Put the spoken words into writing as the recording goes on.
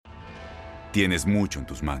Tienes mucho en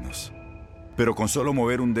tus manos. Pero con solo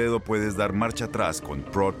mover un dedo puedes dar marcha atrás con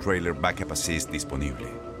Pro Trailer Backup Assist disponible.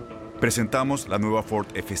 Presentamos la nueva Ford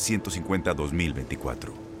F-150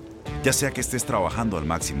 2024. Ya sea que estés trabajando al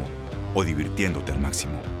máximo o divirtiéndote al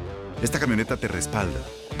máximo, esta camioneta te respalda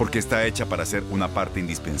porque está hecha para ser una parte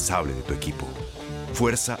indispensable de tu equipo.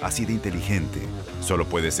 Fuerza así de inteligente solo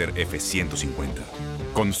puede ser F-150.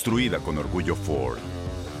 Construida con orgullo Ford.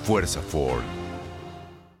 Fuerza Ford.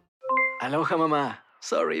 Aloha, mamá.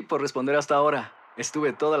 Sorry por responder hasta ahora.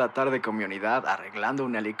 Estuve toda la tarde con mi unidad arreglando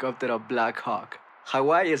un helicóptero Black Hawk.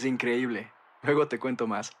 Hawái es increíble. Luego te cuento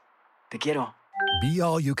más. Te quiero. Be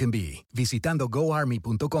All You Can Be, visitando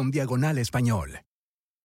goarmy.com/español.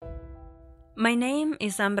 My name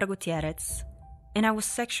is Ambra Gutierrez, and I was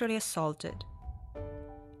sexually assaulted.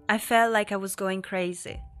 I felt like I was going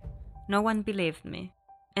crazy. No one believed me,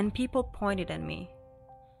 and people pointed at me.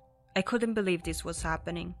 I couldn't believe this was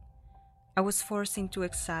happening. I was forced into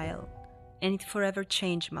exile, and it forever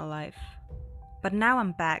changed my life. But now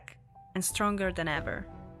I'm back, and stronger than ever.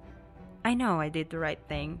 I know I did the right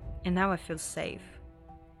thing, and now I feel safe.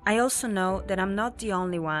 I also know that I'm not the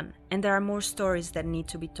only one, and there are more stories that need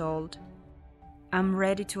to be told. I'm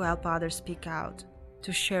ready to help others speak out,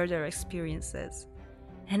 to share their experiences,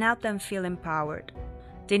 and help them feel empowered.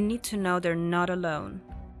 They need to know they're not alone.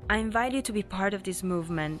 I invite you to be part of this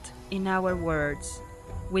movement, in our words.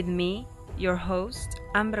 With me, your host,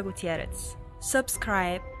 Ambra Gutierrez.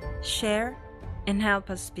 Subscribe, share, and help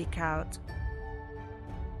us speak out.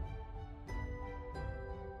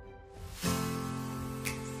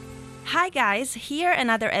 Hi guys, here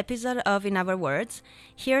another episode of In Our Words.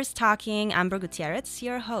 Here's talking Ambra Gutierrez,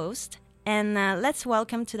 your host, and let's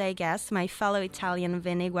welcome today's guest, my fellow Italian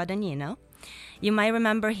Vinny Guadagnino. You might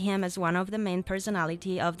remember him as one of the main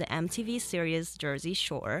personality of the MTV series Jersey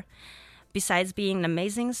Shore. Besides being an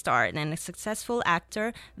amazing star and a successful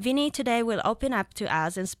actor, Vinny today will open up to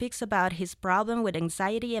us and speaks about his problem with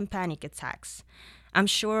anxiety and panic attacks. I'm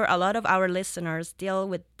sure a lot of our listeners deal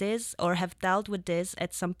with this or have dealt with this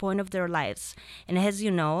at some point of their lives. And as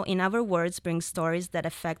you know, In Our Words brings stories that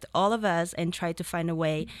affect all of us and try to find a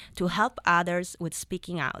way to help others with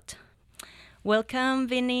speaking out. Welcome,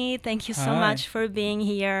 Vinny. Thank you so much for being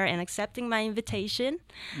here and accepting my invitation.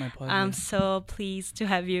 My pleasure. I'm so pleased to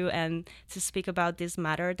have you and to speak about this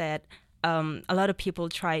matter that a lot of people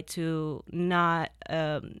try to not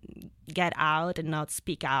get out and not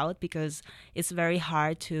speak out because it's very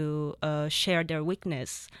hard to share their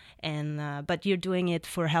weakness. And but you're doing it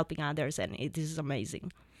for helping others, and it is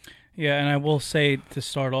amazing. Yeah, and I will say to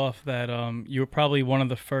start off that you were probably one of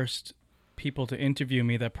the first people to interview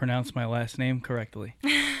me that pronounced my last name correctly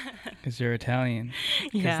because you're Italian.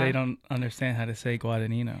 Because they don't understand how to say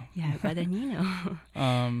Guadagnino. Yeah, Guadagnino.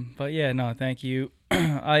 But yeah, no, thank you.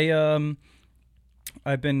 I've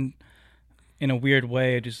been, in a weird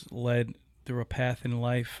way, just led through a path in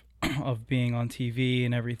life of being on TV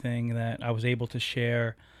and everything that I was able to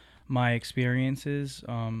share my experiences.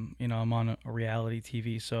 I'm on a reality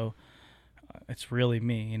TV, so it's really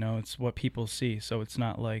me, it's what people see. So it's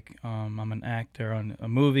not like I'm an actor on a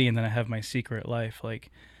movie and then I have my secret life.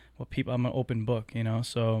 Like I'm an open book,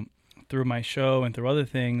 So through my show and through other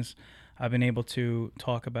things, I've been able to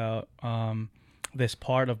talk about this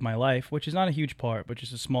part of my life, which is not a huge part, but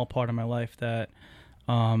just a small part of my life that,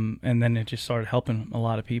 and then it just started helping a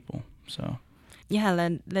lot of people. So. Yeah,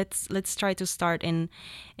 let's try to start in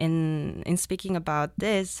speaking about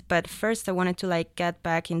this. But first, I wanted to get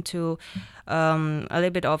back into a little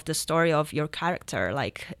bit of the story of your character.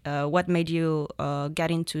 What made you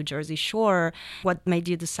get into Jersey Shore? What made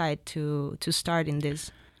you decide to start in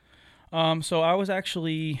this? So I was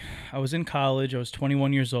in college. I was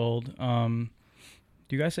 21 years old. Do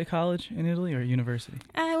you guys say college in Italy or university?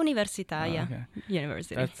 Università, yeah. Okay.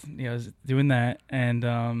 University. I was doing that, and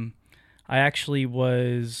I actually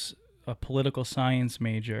was a political science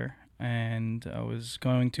major, and I was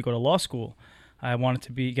going to go to law school. I wanted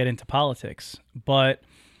to get into politics, but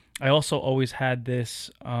I also always had this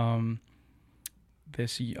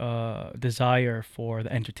desire for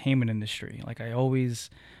the entertainment industry. I always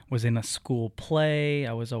was in a school play.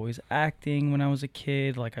 I was always acting when I was a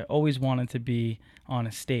kid. I always wanted to be on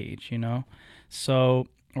a stage, So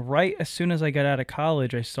right as soon as I got out of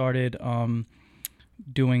college, I started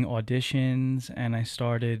doing auditions, and I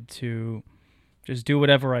started to just do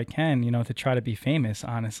whatever I can, to try to be famous,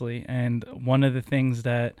 honestly. And one of the things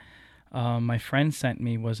that my friend sent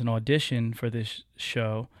me was an audition for this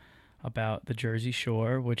show about the Jersey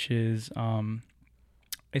Shore, which is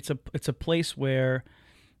it's a place where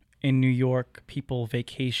in New York people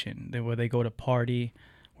vacation, where they go to party,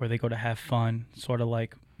 where they go to have fun, sort of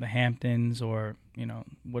like the Hamptons or, you know,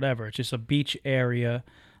 whatever. It's just a beach area.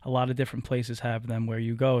 A lot of different places have them where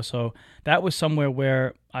you go. So that was somewhere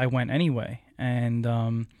where I went anyway. And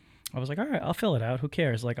I was like, all right, I'll fill it out. Who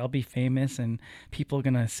cares? Like, I'll be famous and people are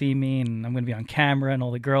going to see me and I'm going to be on camera and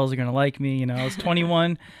all the girls are going to like me. You know, I was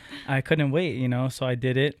 21. I couldn't wait, you know, so I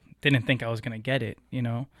did it. Didn't think I was going to get it, you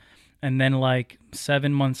know. And then like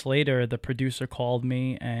 7 months later, the producer called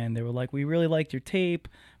me and they were like, we really liked your tape.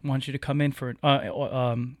 I want you to come in for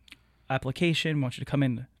application. I want you to come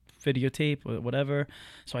in videotape or whatever.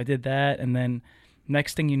 So I did that. And then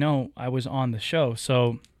next thing you know, I was on the show.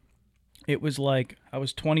 So it was like I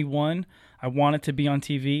was 21. I wanted to be on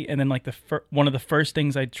TV. And then like one of the first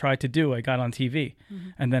things I tried to do, I got on TV. Mm-hmm.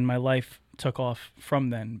 And then my life took off from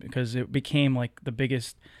then because it became like the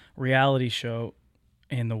biggest reality show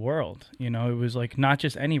in the world. You know, it was like not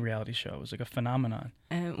just any reality show. It was like a phenomenon.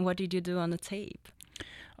 And what did you do on the tape?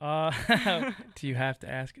 Do you have to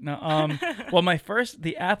ask? No. Well,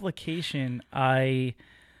 the application,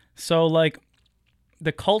 so like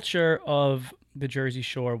the culture of the Jersey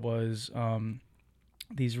Shore was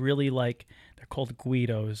these really like, they're called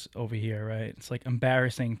Guidos over here, right? It's like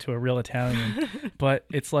embarrassing to a real Italian, but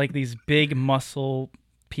it's like these big muscle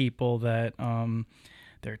people that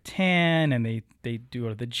they're tan and they do go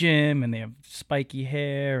to the gym and they have spiky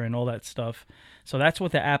hair and all that stuff. So that's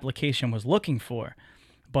what the application was looking for.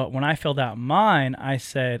 But when I filled out mine, I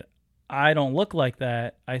said, I don't look like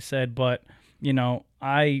that. I said, but, you know,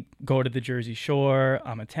 I go to the Jersey Shore.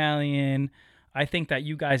 I'm Italian. I think that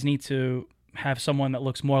you guys need to have someone that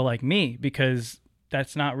looks more like me because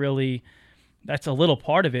that's not really, that's a little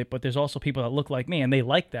part of it. But there's also people that look like me and they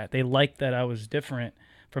like that. They like that I was different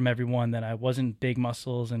from everyone, that I wasn't big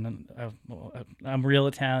muscles and I'm real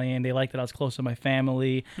Italian. They liked that I was close to my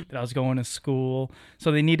family, that I was going to school.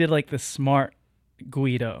 So they needed like the smart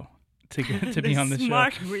Guido to be on the show.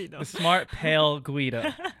 Guido. The smart, pale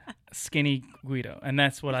Guido. Skinny Guido. And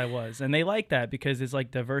that's what I was. And they like that because there's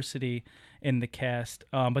like diversity in the cast.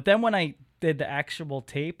 But then when I did the actual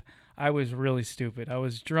tape, I was really stupid. I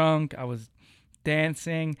was drunk. I was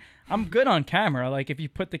dancing. I'm good on camera. Like if you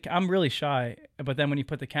put I'm really shy, but then when you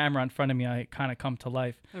put the camera in front of me, I kind of come to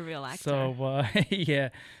life. A real actor. So yeah.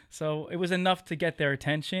 So it was enough to get their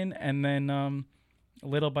attention. And then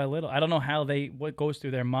little by little, I don't know what goes through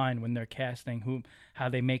their mind when they're casting, how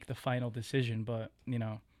they make the final decision. But you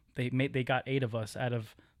know, they got 8 of us out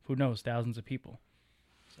of who knows, thousands of people.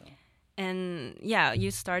 So. And yeah, you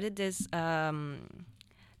started this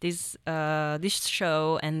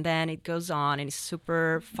show, and then it goes on, and it's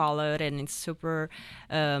super followed, and it's super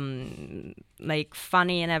like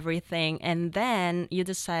funny and everything. And then you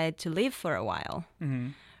decide to leave for a while, mm-hmm.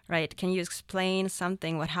 right? Can you explain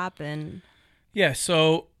something? What happened? Yeah.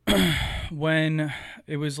 So when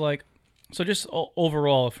it was like, so just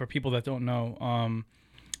overall for people that don't know,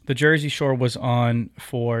 the Jersey Shore was on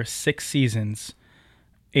for 6 seasons.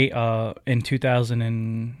 In 2000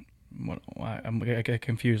 and I get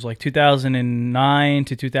confused, like 2009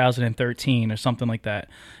 to 2013 or something like that.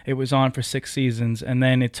 It was on for 6 seasons, and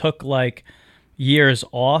then it took like years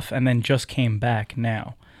off, and then just came back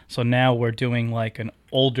now. So now we're doing like an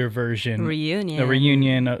older version, a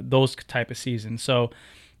reunion, those type of seasons. So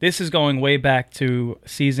this is going way back to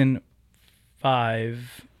season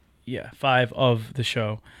 5, 5 of the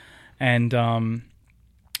show, and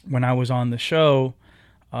when I was on the show.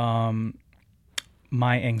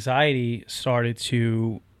 My anxiety started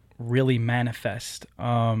to really manifest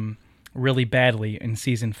really badly in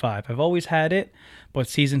season 5. I've always had it, but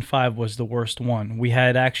season 5 was the worst one. We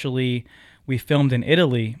filmed in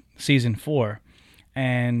Italy season 4,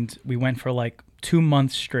 and we went for like 2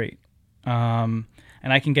 months straight. And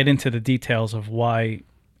I can get into the details of why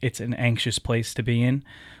it's an anxious place to be in,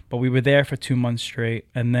 but we were there for 2 months straight,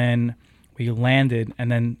 and then we landed, and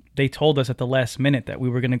then they told us at the last minute that we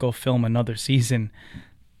were going to go film another season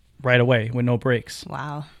right away with no breaks.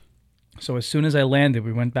 Wow. So as soon as I landed,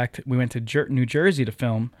 we went to New Jersey to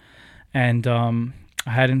film, and I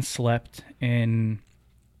hadn't slept in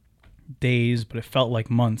days, but it felt like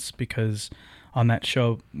months because on that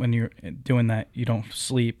show, when you're doing that, you don't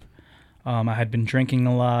sleep. I had been drinking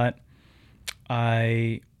a lot.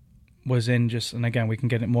 I was in and again, we can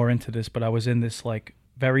get more into this, but I was in this like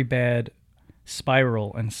very bad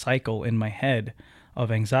spiral and cycle in my head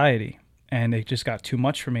of anxiety, and it just got too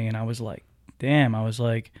much for me. And I was like, damn,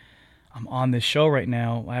 I'm on this show right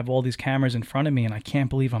now. I have all these cameras in front of me, and I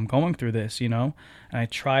can't believe I'm going through this, you know? And I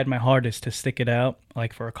tried my hardest to stick it out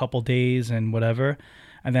like for a couple days and whatever.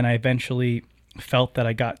 And then I eventually felt that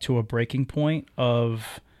I got to a breaking point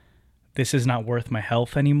of this is not worth my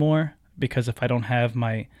health anymore, because if I don't have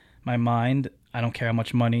my mind, I don't care how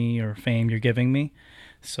much money or fame you're giving me.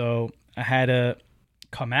 So I had to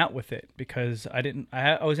come out with it because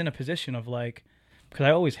I was in a position of like, because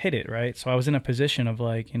I always hid it, right? So I was in a position of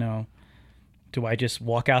like, do I just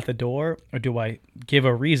walk out the door or do I give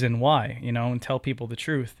a reason why, and tell people the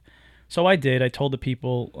truth? So I did. I told the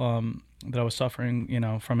people that I was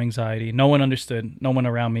suffering, from anxiety. No one understood. No one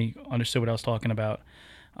around me understood what I was talking about.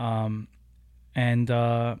 And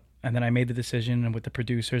then I made the decision and with the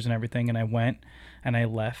producers and everything, and I went and I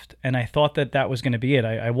left. And I thought that was going to be it.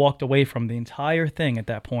 I walked away from the entire thing at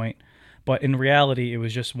that point. But in reality, it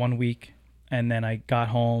was just 1 week. And then I got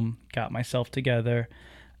home, got myself together,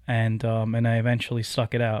 and I eventually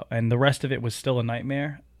stuck it out. And the rest of it was still a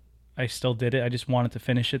nightmare. I still did it. I just wanted to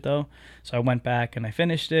finish it though. So I went back and I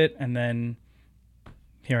finished it, and then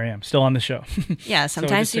here I am, still on the show. Yeah,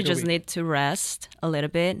 sometimes so you just need to rest a little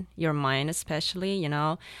bit, your mind especially,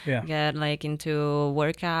 Yeah. get like into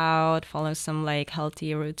workout, follow some like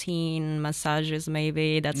healthy routine, massages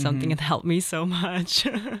maybe. That's something that helped me so much.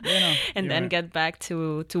 And then get back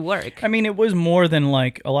to work. I mean, it was more than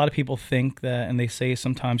like, a lot of people think that, and they say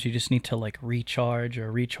sometimes you just need to like recharge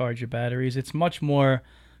your batteries. It's much more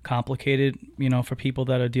complicated, for people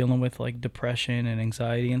that are dealing with like depression and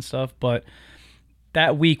anxiety and stuff. But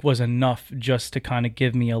that week was enough just to kind of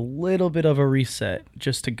give me a little bit of a reset,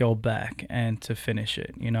 just to go back and to finish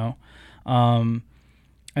it, and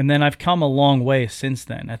then I've come a long way since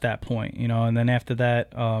then at that point, and then after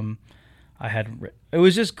that, it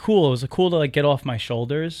was just cool. It was cool to like get off my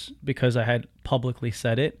shoulders because I had publicly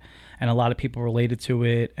said it and a lot of people related to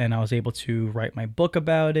it, and I was able to write my book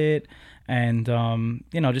about it and,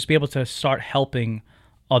 just be able to start helping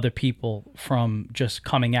other people from just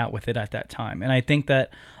coming out with it at that time. And I think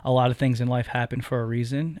that a lot of things in life happen for a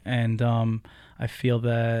reason. And I feel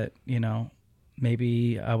that,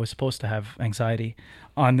 maybe I was supposed to have anxiety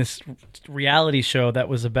on this reality show that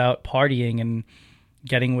was about partying and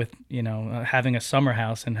getting with, having a summer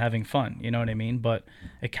house and having fun, you know what I mean? But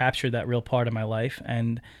it captured that real part of my life.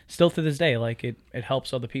 And still to this day, like it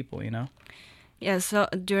helps other people, Yeah, so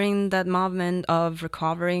during that moment of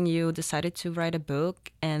recovering, you decided to write a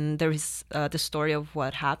book, and there is the story of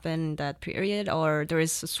what happened in that period, or there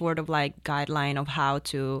is a sort of like guideline of how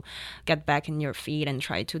to get back in your feet and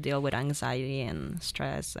try to deal with anxiety and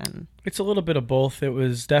stress. And it's a little bit of both. It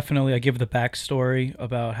was definitely, I give the backstory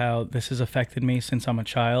about how this has affected me since I'm a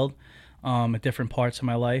child, at different parts of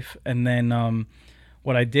my life. And then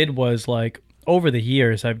what I did was like, over the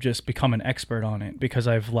years, I've just become an expert on it because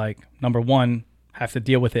I've like, number one, have to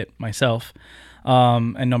deal with it myself.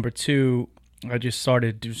 And number two, I just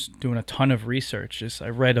started doing a ton of research. I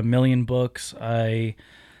read 1 million books. I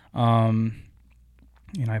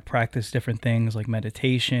practiced different things like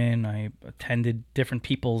meditation. I attended different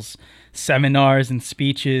people's seminars and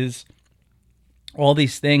speeches. All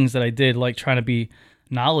these things that I did, like trying to be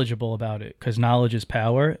knowledgeable about it, because knowledge is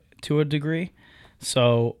power to a degree.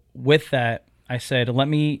 So with that, I said, let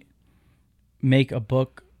me make a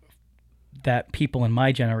book that people in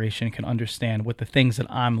my generation can understand with the things that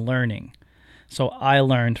I'm learning. So I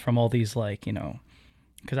learned from all these, like,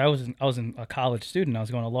 because I was a college student. I was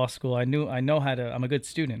going to law school. I'm a good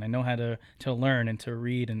student. I know how to learn and to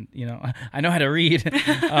read, and I know how to read.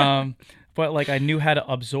 But like I knew how to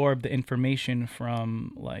absorb the information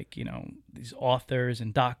from like, these authors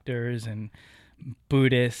and doctors and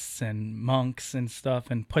Buddhists and monks and stuff,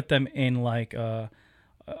 and put them in like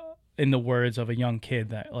in the words of a young kid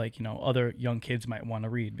that like, other young kids might want to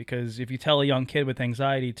read. Because if you tell a young kid with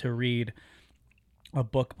anxiety to read a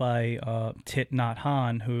book by Thich Nhat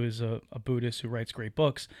Hanh, who is a Buddhist who writes great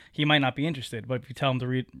books, he might not be interested. But if you tell him to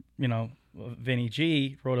read, Vinny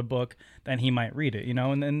G wrote a book, then he might read it,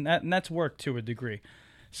 and that's worked to a degree.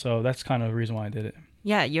 So that's kind of the reason why I did it.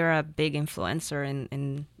 Yeah, you're a big influencer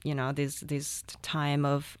in this time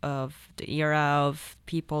of the era of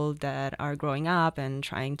people that are growing up and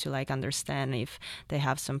trying to like understand if they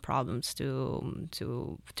have some problems to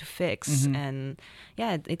fix. Mm-hmm. And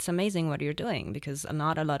yeah, it's amazing what you're doing, because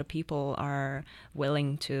not a lot of people are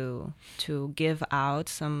willing to give out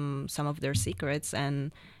some of their secrets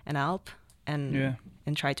and help and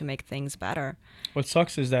try to make things better. What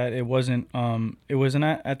sucks is that it wasn't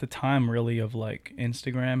at the time really of like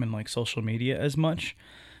Instagram and like social media as much.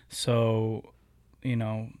 So,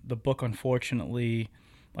 the book, unfortunately,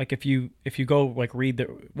 like if you go like read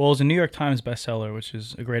it was a New York Times bestseller, which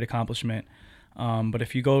is a great accomplishment. But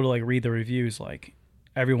if you go to like read the reviews, like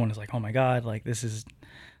everyone is like, oh my God, like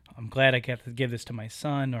I'm glad I get to give this to my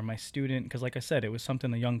son or my student. Cause like I said, it was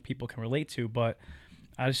something that young people can relate to, but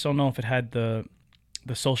I just don't know if it had the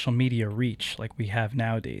the social media reach like we have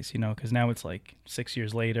nowadays, because now it's like 6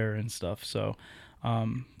 years later and stuff. So,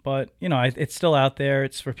 but it's still out there.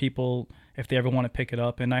 It's for people if they ever want to pick it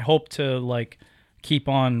up. And I hope to like keep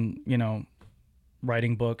on,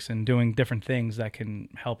 writing books and doing different things that can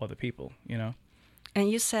help other people, And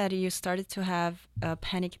you said you started to have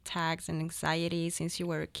panic attacks and anxiety since you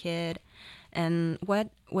were a kid. And what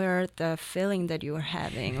were the feeling that you were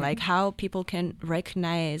having? Like how people can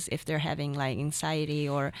recognize if they're having like anxiety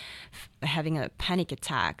or having a panic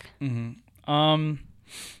attack?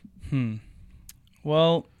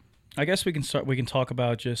 Well, I guess we can talk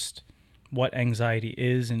about just what anxiety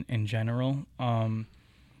is in general.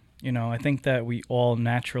 I think that we all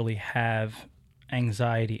naturally have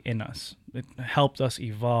anxiety in us. It helped us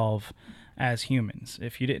evolve as humans.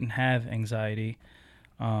 If you didn't have anxiety,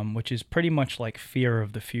 which is pretty much like fear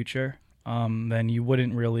of the future, then you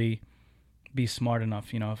wouldn't really be smart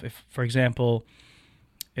enough. If for example,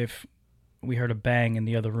 if we heard a bang in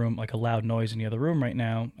the other room, like a loud noise in the other room right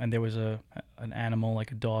now, and there was an animal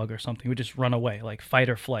like a dog or something, it would just run away, like fight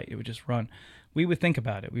or flight. It would just run. We would think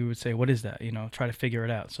about it. We would say, what is that? Try to figure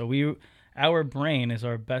it out. So our brain is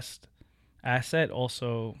our best asset,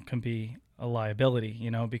 also can be a liability,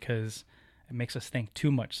 because it makes us think too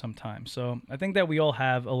much sometimes. So I think that we all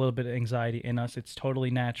have a little bit of anxiety in us. It's totally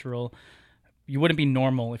natural. You wouldn't be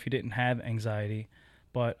normal if you didn't have anxiety.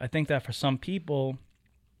 But I think that for some people,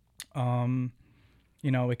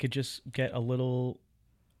 it could just get a little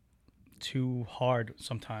too hard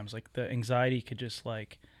sometimes. Like the anxiety could just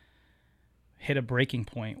like hit a breaking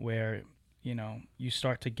point where, you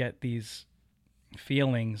start to get these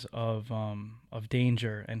feelings of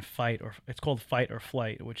danger and fight, or it's called fight or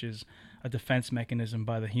flight, which is a defense mechanism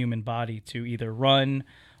by the human body to either run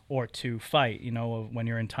or to fight, when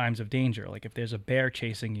you're in times of danger, like if there's a bear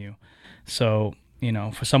chasing you. So,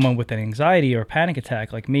 for someone with an anxiety or panic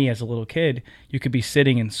attack like me as a little kid, you could be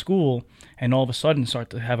sitting in school and all of a sudden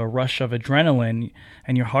start to have a rush of adrenaline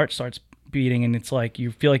and your heart starts beating, and it's like you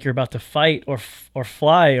feel like you're about to fight or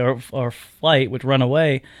fly or flight, would run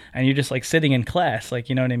away, and you're just like sitting in class, like,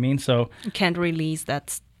 you know what I mean? So you can't release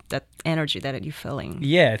that energy that you're feeling.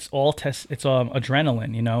 Yeah, it's all it's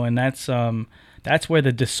adrenaline, and that's where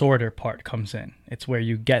the disorder part comes in. It's where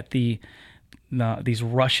you get these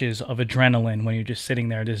rushes of adrenaline when you're just sitting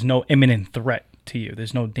there. There's no imminent threat to you.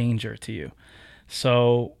 There's no danger to you.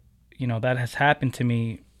 So, that has happened to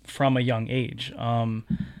me from a young age.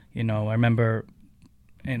 I remember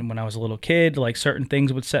when I was a little kid, like certain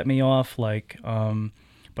things would set me off, like,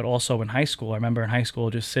 but also in high school. I remember in high school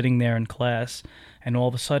just sitting there in class and all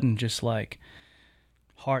of a sudden just like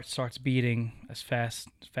heart starts beating as fast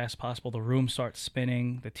as possible. The room starts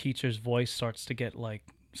spinning. The teacher's voice starts to get like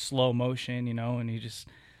slow motion, and you just,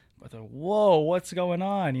 whoa, what's going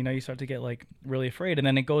on? You start to get like really afraid, and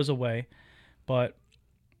then it goes away. But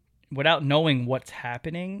without knowing what's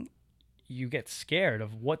happening, you get scared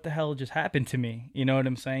of what the hell just happened to me. You know what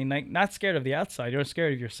I'm saying? Like, not scared of the outside. You're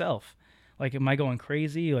scared of yourself. Like, am I going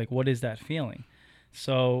crazy? Like, what is that feeling?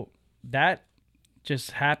 So that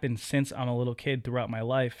just happened since I'm a little kid throughout my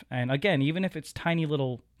life. And again, even if it's tiny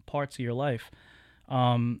little parts of your life,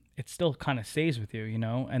 it still kind of stays with you,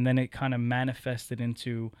 and then it kind of manifested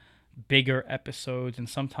into bigger episodes. And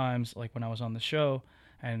sometimes, like when I was on the show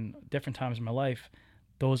and different times in my life,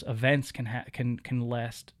 those events can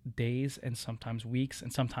last days and sometimes weeks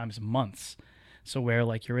and sometimes months. So where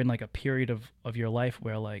like you're in like a period of your life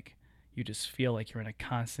where like you just feel like you're in a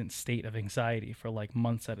constant state of anxiety for like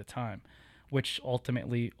months at a time, which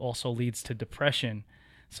ultimately also leads to depression.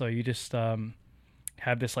 So you just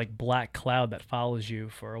have this like black cloud that follows you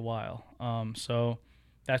for a while. So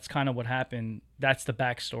that's kind of what happened. That's the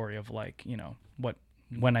backstory of like,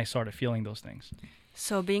 when I started feeling those things.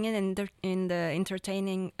 So being in the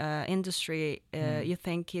entertaining industry, you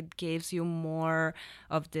think it gives you more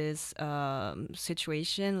of this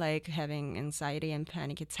situation, like having anxiety and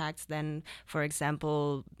panic attacks, than, for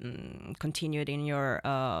example, continued in your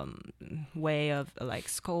way of like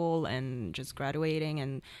school and just graduating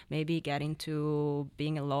and maybe getting to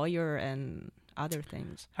being a lawyer and other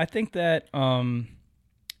things? I think that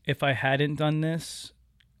if I hadn't done this,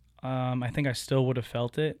 I think I still would have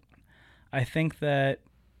felt it. I think that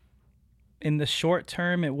in the short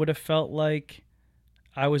term, it would have felt like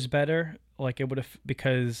I was better. Like it would have,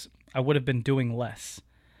 because I would have been doing less.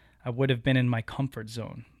 I would have been in my comfort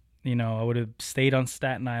zone. I would have stayed on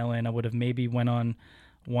Staten Island. I would have maybe went on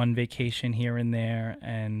one vacation here and there,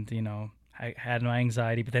 and I had my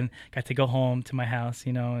anxiety, but then got to go home to my house,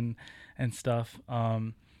 and stuff.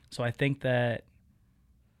 So I think that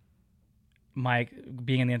my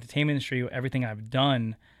being in the entertainment industry, everything I've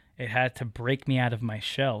done, It had to break me out of my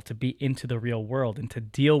shell to be into the real world and to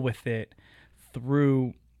deal with it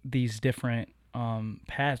through these different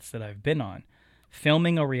paths that I've been on.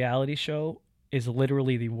 Filming a reality show is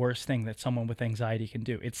literally the worst thing that someone with anxiety can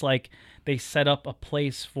do. It's like they set up a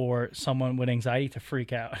place for someone with anxiety to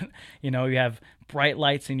freak out. You know, you have bright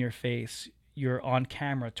lights in your face. You're on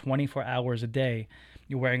camera 24 hours a day.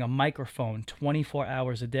 You're wearing a microphone 24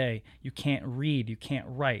 hours a day. You can't read. You can't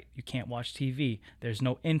write. You can't watch TV. There's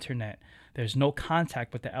no internet. There's no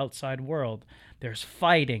contact with the outside world. There's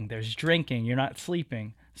fighting. There's drinking. You're not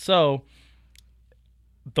sleeping. So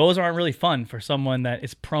those aren't really fun for someone that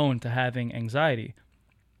is prone to having anxiety.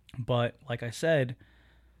 But like I said,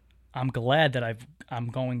 I'm glad that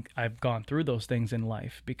I've gone through those things in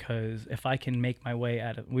life, because if I can make my way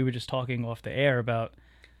out of, we were just talking off the air about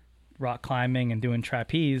rock climbing and doing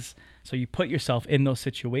trapeze. So you put yourself in those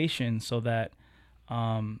situations so that,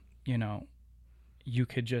 you know, you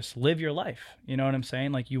could just live your life. You know what I'm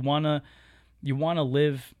saying? Like you want to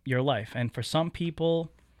live your life. And for some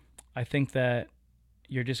people, I think that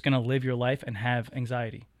you're just going to live your life and have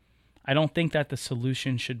anxiety. I don't think that the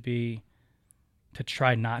solution should be to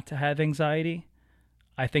try not to have anxiety.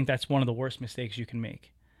 I think that's one of the worst mistakes you can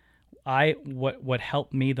make. What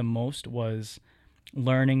helped me the most was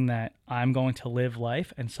learning that I'm going to live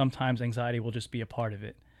life, and sometimes anxiety will just be a part of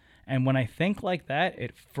it. And when I think like that,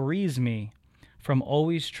 it frees me from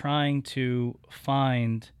always trying to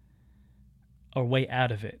find a way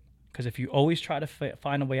out of it. Because if you always try to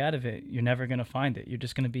find a way out of it, you're never going to find it. You're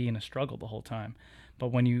just going to be in a struggle the whole time.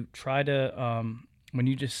 But when you try to, when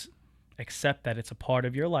you just accept that it's a part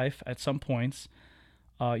of your life at some points,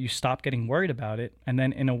 you stop getting worried about it. And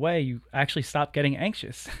then in a way, you actually stop getting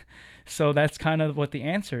anxious. So that's kind of what the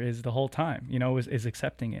answer is the whole time, you know, is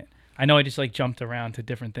accepting it. I know I just like jumped around to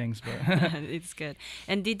different things, but it's good.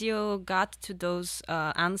 And did you got to those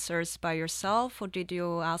answers by yourself, or did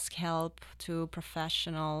you ask help to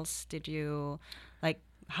professionals? Did you like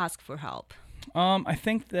ask for help? I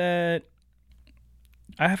think that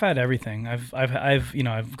I have had everything.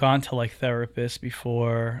 I've gone to like therapists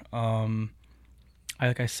before.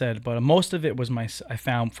 Like I said, but most of it was I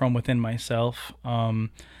found from within myself.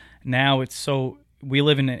 Now it's so. We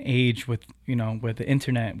live in an age with the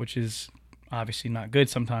internet, which is obviously not good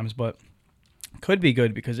sometimes, but could be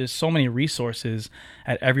good because there's so many resources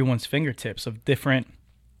at everyone's fingertips of different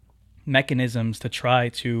mechanisms to try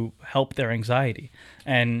to help their anxiety.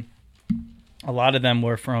 And a lot of them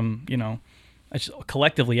were from,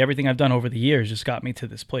 collectively, everything I've done over the years just got me to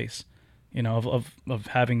this place, of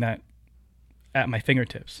having that at my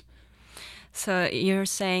fingertips. So you're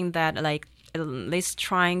saying that like, at least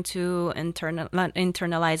trying to not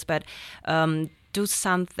internalize, but do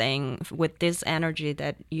something with this energy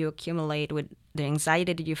that you accumulate with the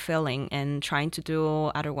anxiety that you're feeling, and trying to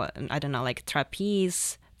do like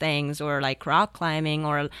trapeze things, or like rock climbing,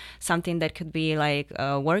 or something that could be like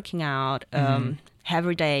working out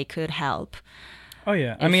every day could help. Oh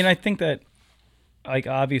yeah, I mean, I think that like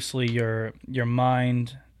obviously your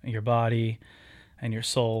mind, your body, and your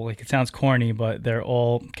soul, like it sounds corny, but they're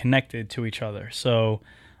all connected to each other. So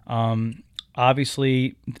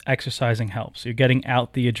obviously exercising helps. You're getting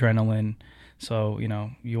out the adrenaline. So,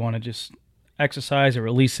 you want to just exercise. It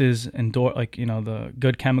releases the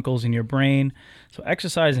good chemicals in your brain. So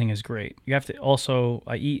exercising is great. You have to also,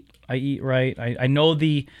 I eat right. I know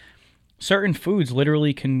the certain foods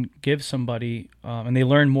literally can give somebody, and they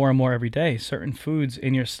learn more and more every day, certain foods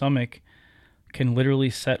in your stomach can literally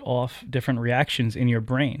set off different reactions in your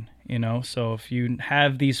brain, So if you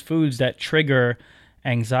have these foods that trigger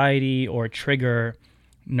anxiety or trigger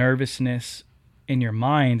nervousness in your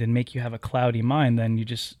mind and make you have a cloudy mind, then you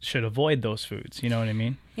just should avoid those foods. You know what I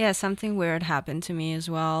mean? Yeah, something weird happened to me as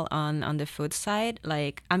well on the food side.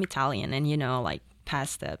 Like, I'm Italian, and like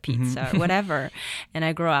pasta, pizza, whatever. And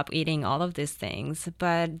I grew up eating all of these things.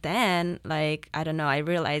 But then, like, I don't know, I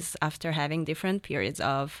realized after having different periods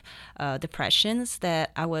of depressions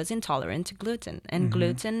that I was intolerant to gluten. And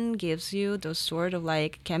gluten gives you those sort of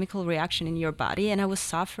like chemical reaction in your body. And I was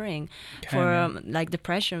suffering for like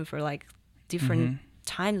depression for like different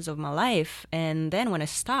times of my life. And then when I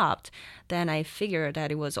stopped, then I figured that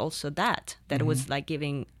it was also that it was like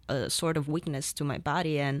giving a sort of weakness to my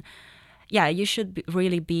body. And yeah, you should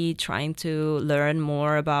really be trying to learn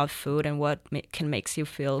more about food and what can makes you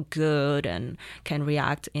feel good and can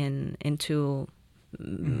react into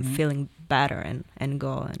feeling better and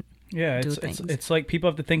go and do things. It's like people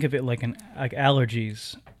have to think of it like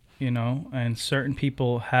allergies, and certain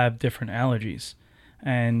people have different allergies.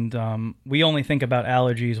 And we only think about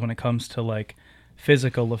allergies when it comes to like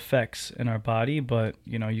physical effects in our body, but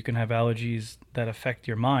you can have allergies that affect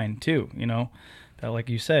your mind too, that, like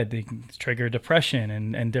you said, they can trigger depression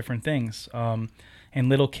and different things. And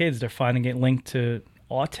little kids, they're finding it linked to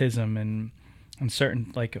autism and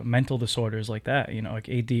certain like mental disorders like that, like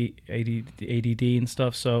ADD and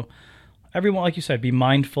stuff. So everyone, like you said, be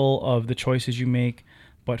mindful of the choices you make,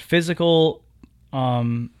 but physical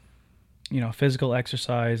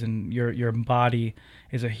exercise and your body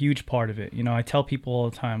is a huge part of it. I tell people all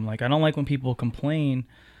the time, like, I don't like when people complain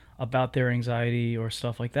about their anxiety or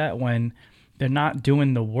stuff like that when they're not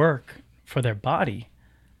doing the work for their body.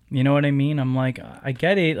 You know what I mean? I'm like, I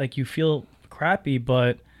get it, like, you feel crappy,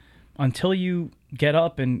 but until you get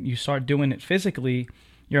up and you start doing it physically,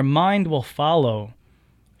 your mind will follow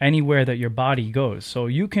anywhere that your body goes. So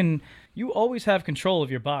you always have control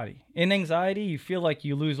of your body. In anxiety, you feel like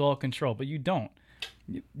you lose all control, but you don't.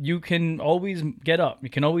 You can always get up. You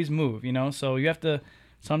can always move, So you have to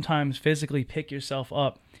sometimes physically pick yourself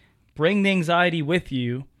up, bring the anxiety with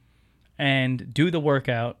you, and do the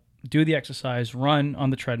workout, do the exercise, run on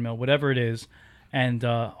the treadmill, whatever it is, and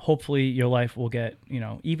hopefully your life will get,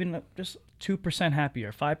 even just 2%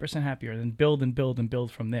 happier, 5% happier, and build and build and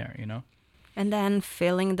build from there, And then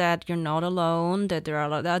feeling that you're not alone, that there are a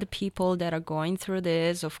lot of other people that are going through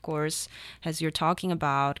this, of course, as you're talking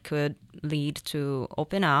about, could lead to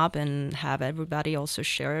open up and have everybody also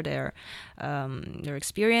share their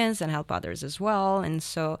experience and help others as well. And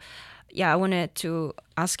so, I wanted to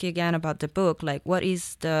ask you again about the book. Like, what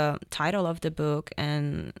is the title of the book,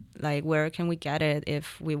 and like, where can we get it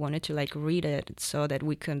if we wanted to like read it, so that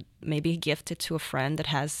we could maybe gift it to a friend that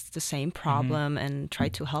has the same problem and try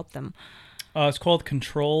to help them? It's called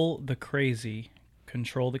Control the Crazy.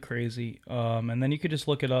 Control the Crazy. And then you could just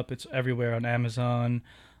look it up. It's everywhere on Amazon,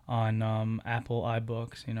 on Apple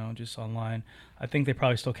iBooks, just online. I think they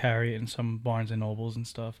probably still carry it in some Barnes and Nobles and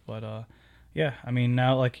stuff. But yeah, I mean,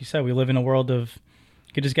 now, like you said, we live in a world of,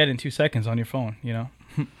 you could just get it in 2 seconds on your phone,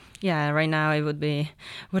 Yeah, right now it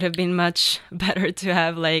would have been much better to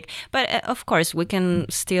have but of course we can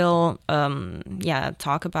still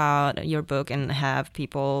talk about your book and have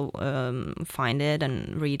people find it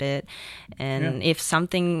and read it, and if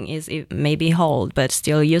something is maybe old but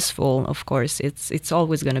still useful, of course it's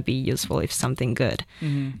always going to be useful if something good.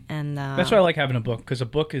 And that's why I like having a book, because a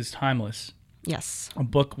book is timeless. Yes, a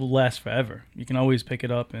book will last forever. You can always pick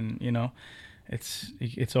it up, and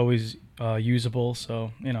it's always usable.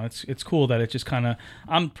 So it's cool that it just kind of,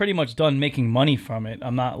 I'm pretty much done making money from it.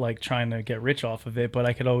 I'm not like trying to get rich off of it, but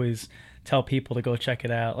I could always tell people to go check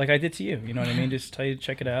it out, like I did to you. You know what I mean? Just tell you to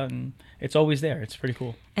check it out, and it's always there. It's pretty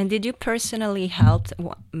cool. And did you personally help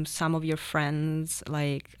some of your friends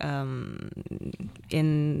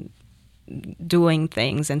in doing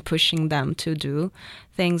things and pushing them to do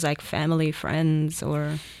things, like family, friends,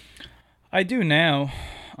 or? I do now.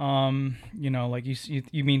 Like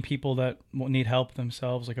you mean people that need help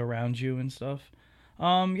themselves, like around you and stuff.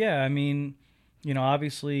 Yeah, I mean,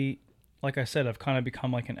 obviously, like I said, I've kind of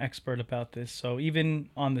become like an expert about this. So even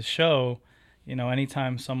on the show,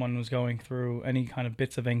 anytime someone was going through any kind of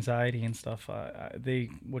bits of anxiety and stuff, they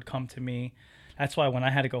would come to me. That's why when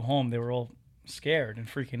I had to go home, they were all scared and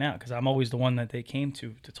freaking out, because I'm always the one that they came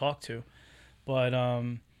to talk to. But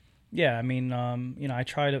yeah, I mean, I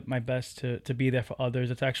tried my best to be there for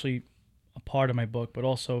others. It's actually a part of my book, but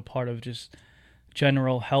also a part of just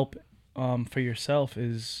general help for yourself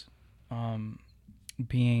is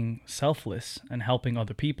being selfless and helping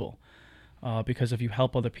other people. Because if you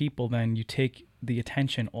help other people, then you take the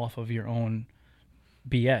attention off of your own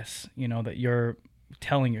BS, that you're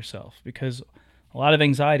telling yourself. Because a lot of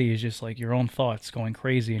anxiety is just like your own thoughts going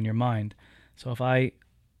crazy in your mind. So if I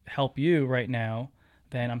help you right now,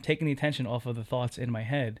 then I'm taking the attention off of the thoughts in my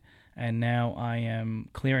head, and now I am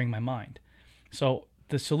clearing my mind. So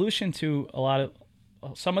the solution to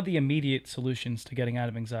some of the immediate solutions to getting out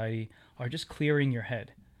of anxiety are just clearing your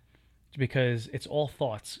head, because it's all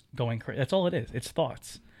thoughts going crazy. That's all it is. It's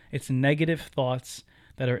thoughts. It's negative thoughts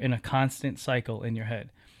that are in a constant cycle in your head.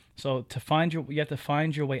 So you have to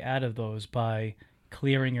find your way out of those by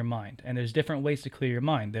clearing your mind. And there's different ways to clear your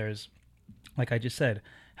mind. There's, like I just said,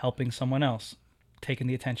 helping someone else, taking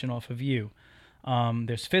the attention off of you.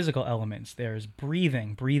 There's physical elements. There's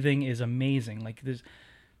breathing. Breathing is amazing.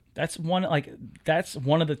 That's one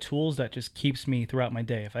of the tools that just keeps me throughout my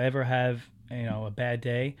day. If I ever have a bad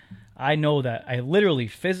day, I know that I literally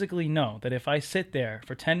physically know that if I sit there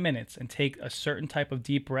for 10 minutes and take a certain type of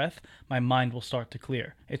deep breath, my mind will start to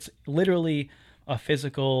clear. It's literally a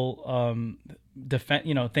physical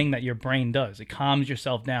thing that your brain does. It calms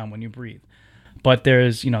yourself down when you breathe. But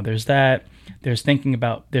there's that. There's thinking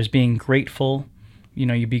about. There's being grateful.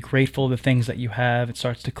 you be grateful for the things that you have. It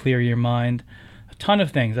starts to clear your mind. A ton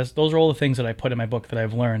of things. Those are all the things that I put in my book that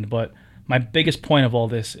I've learned. But my biggest point of all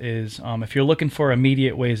this is, if you're looking for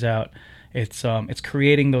immediate ways out, it's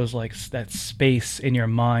creating those that space in your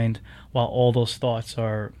mind while all those thoughts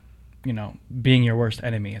are, being your worst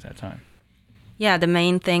enemy at that time. Yeah, the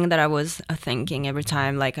main thing that I was thinking every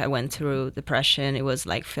time I went through depression, it was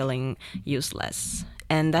feeling useless.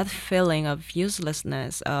 And that feeling of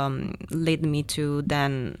uselessness led me to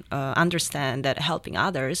then understand that helping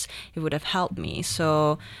others, it would have helped me.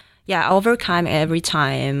 So yeah, I overcame every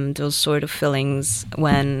time those sort of feelings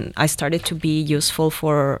when I started to be useful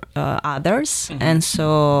for others. And so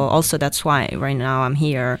also that's why right now I'm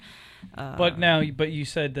here. But you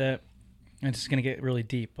said that, and it's going to get really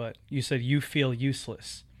deep, but you said you feel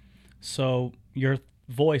useless. So your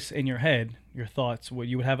voice in your head, your thoughts,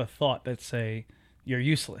 you would have a thought that say you're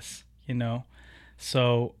useless,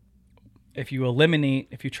 So if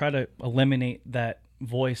you try to eliminate that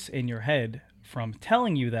voice in your head from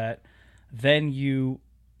telling you that, then you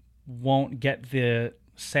won't get the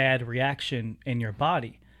sad reaction in your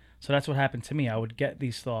body. So that's what happened to me. I would get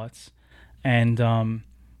these thoughts, and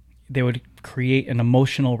they would create an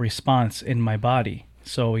emotional response in my body.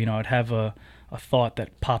 So, I'd have a thought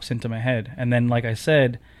that pops into my head. And then, like I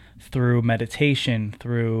said, through meditation,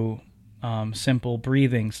 through simple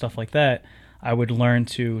breathing, stuff like that, I would learn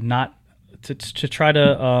to try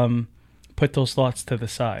to put those thoughts to the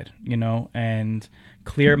side, and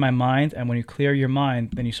clear my mind. And when you clear your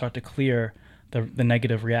mind, then you start to clear the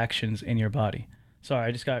negative reactions in your body. Sorry,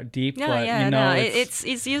 I just got deep.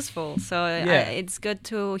 It's useful. So it's good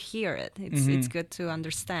to hear it. It's good to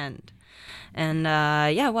understand. And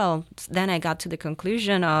then I got to the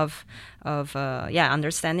conclusion of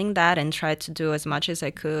understanding that, and tried to do as much as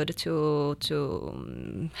I could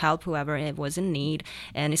to help whoever was in need.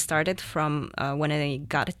 And it started from when I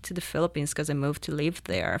got to the Philippines, because I moved to live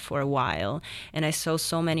there for a while, and I saw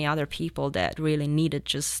so many other people that really needed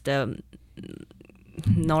just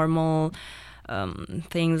normal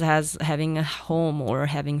things, as having a home or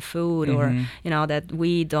having food, or that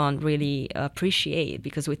we don't really appreciate,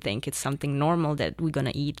 because we think it's something normal that we're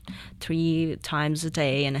gonna eat 3 times a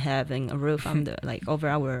day and having a roof on over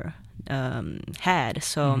our head.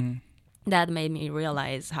 So that made me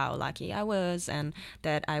realize how lucky I was, and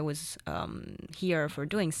that I was here for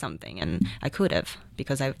doing something, and I could have,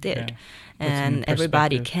 because I did. And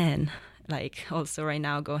everybody can. Also right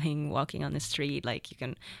now, walking on the street, you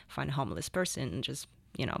can find a homeless person and just,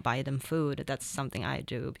 buy them food. That's something I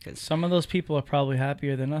do, because some of those people are probably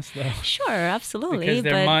happier than us, though. Sure, absolutely.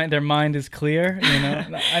 Because their mind is clear,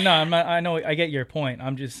 I know, I get your point.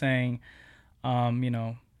 I'm just saying,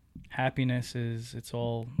 happiness it's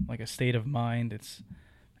all a state of mind. It's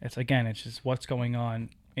just what's going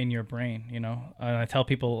on in your brain, And I tell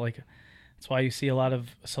people, that's why you see a lot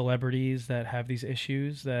of celebrities that have these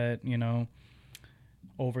issues, that,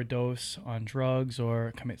 overdose on drugs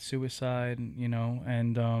or commit suicide,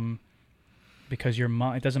 and because your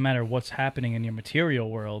mind, it doesn't matter what's happening in your material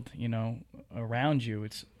world, around you,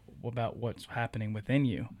 it's about what's happening within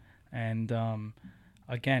you. And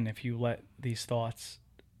again, if you let these thoughts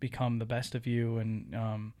become the best of you,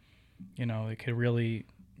 and it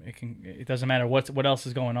doesn't matter what else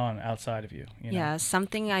is going on outside of you. Yeah,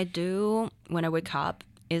 something I do when I wake up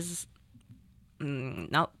is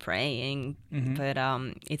not praying, but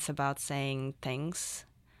it's about saying thanks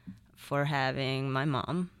for having my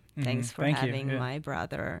mom, thanks for having my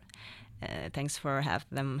brother, thanks for having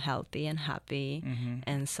them healthy and happy,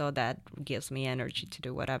 and so that gives me energy to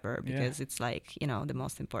do whatever, because it's the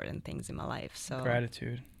most important things in my life. So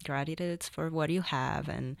gratitude for what you have,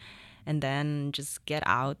 and then just get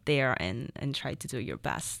out there and try to do your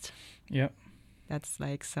best. Yep. That's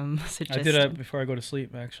some suggestion. I do that before I go to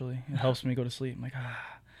sleep, actually. It helps me go to sleep. I'm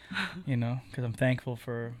because I'm thankful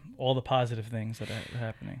for all the positive things that are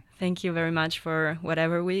happening. Thank you very much for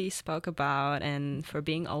whatever we spoke about, and for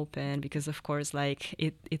being open, because of course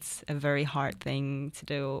it's a very hard thing to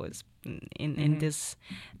do in this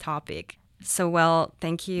topic. So,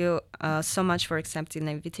 thank you so much for accepting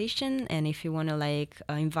the invitation. And if you want to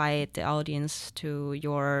invite the audience to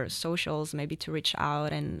your socials, maybe to reach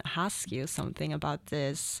out and ask you something about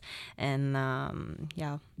this, and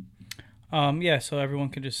so everyone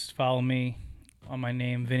can just follow me on my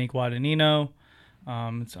name, Vinny Guadagnino.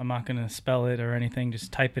 I'm not going to spell it or anything.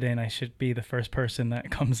 Just type it in. I should be the first person that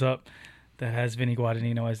comes up that has Vinny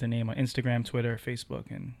Guadagnino as their name on Instagram, Twitter, Facebook,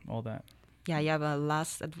 and all that. Yeah, you have a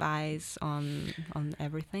last advice on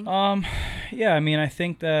everything? I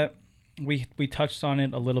think that we touched on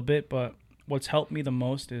it a little bit, but what's helped me the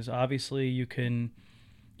most is, obviously you can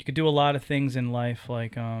you could do a lot of things in life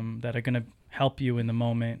like that are gonna help you in the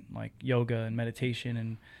moment, like yoga and meditation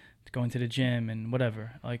and going to the gym and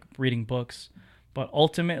whatever, like reading books. But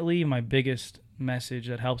ultimately, my biggest message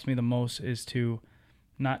that helps me the most is to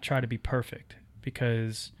not try to be perfect,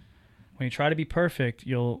 because when you try to be perfect,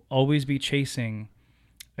 you'll always be chasing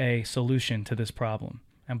a solution to this problem.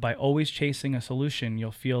 And by always chasing a solution,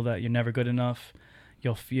 you'll feel that you're never good enough.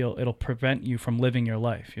 You'll feel it'll prevent you from living your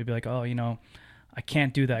life. You'll be like, oh, I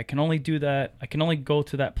can't do that. I can only do that. I can only go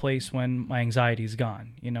to that place when my anxiety is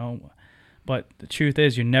gone, But the truth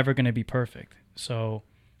is, you're never going to be perfect. So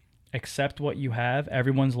accept what you have.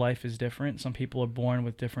 Everyone's life is different. Some people are born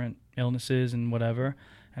with different illnesses and whatever.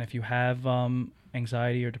 And if you have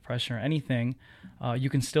anxiety or depression or anything, you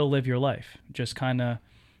can still live your life. Just kind of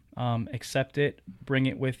accept it, bring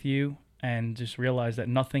it with you, and just realize that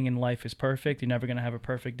nothing in life is perfect. You're never going to have a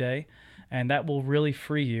perfect day. And that will really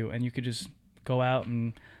free you. And you could just go out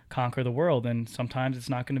and conquer the world. And sometimes it's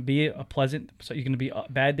not going to be a pleasant, so you're going to be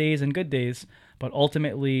bad days and good days. But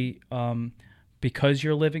ultimately, because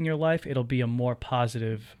you're living your life, it'll be a more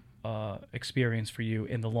positive experience for you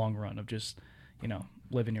in the long run of just,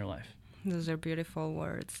 living your life. Those are beautiful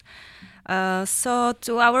words. So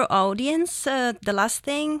to our audience, the last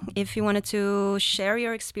thing, if you wanted to share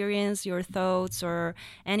your experience, your thoughts, or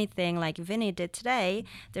anything like Vinny did today,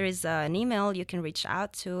 there is an email you can reach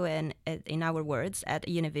out to in our words at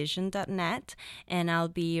univision.net, and I'll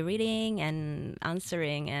be reading and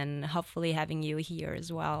answering and hopefully having you here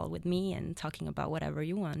as well with me and talking about whatever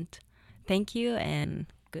you want. Thank you and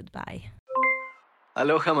goodbye.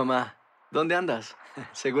 Aloha, mamá. ¿Dónde andas?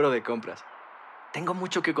 Seguro de compras. Tengo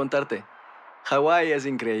mucho que contarte. Hawái es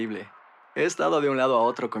increíble. He estado de un lado a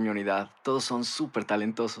otro con mi unidad. Todos son súper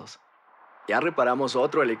talentosos. Ya reparamos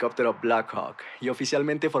otro helicóptero Black Hawk y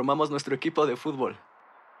oficialmente formamos nuestro equipo de fútbol.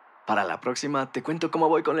 Para la próxima te cuento cómo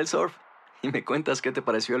voy con el surf y me cuentas qué te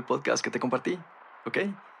pareció el podcast que te compartí, ¿ok?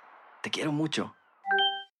 Te quiero mucho.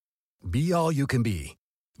 Be All You Can Be,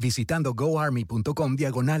 visitando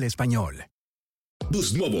goarmy.com/español.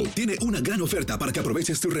 Boost Mobile tiene una gran oferta para que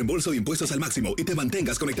aproveches tu reembolso de impuestos al máximo y te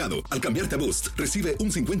mantengas conectado. Al cambiarte a Boost, recibe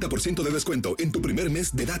un 50% de descuento en tu primer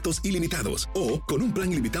mes de datos ilimitados. O, con un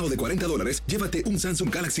plan ilimitado de $40, llévate un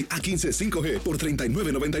Samsung Galaxy A15 5G por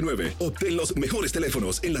 $39.99. Obtén los mejores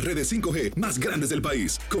teléfonos en las redes 5G más grandes del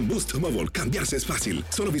país. Con Boost Mobile, cambiarse es fácil.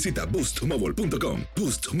 Solo visita boostmobile.com.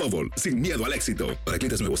 Boost Mobile, sin miedo al éxito. Para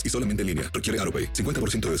clientes nuevos y solamente en línea, requiere AutoPay.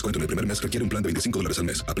 50% de descuento en el primer mes requiere un plan de $25 al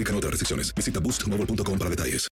mes. Aplican otras restricciones. Visita boostmobile.com para detalles.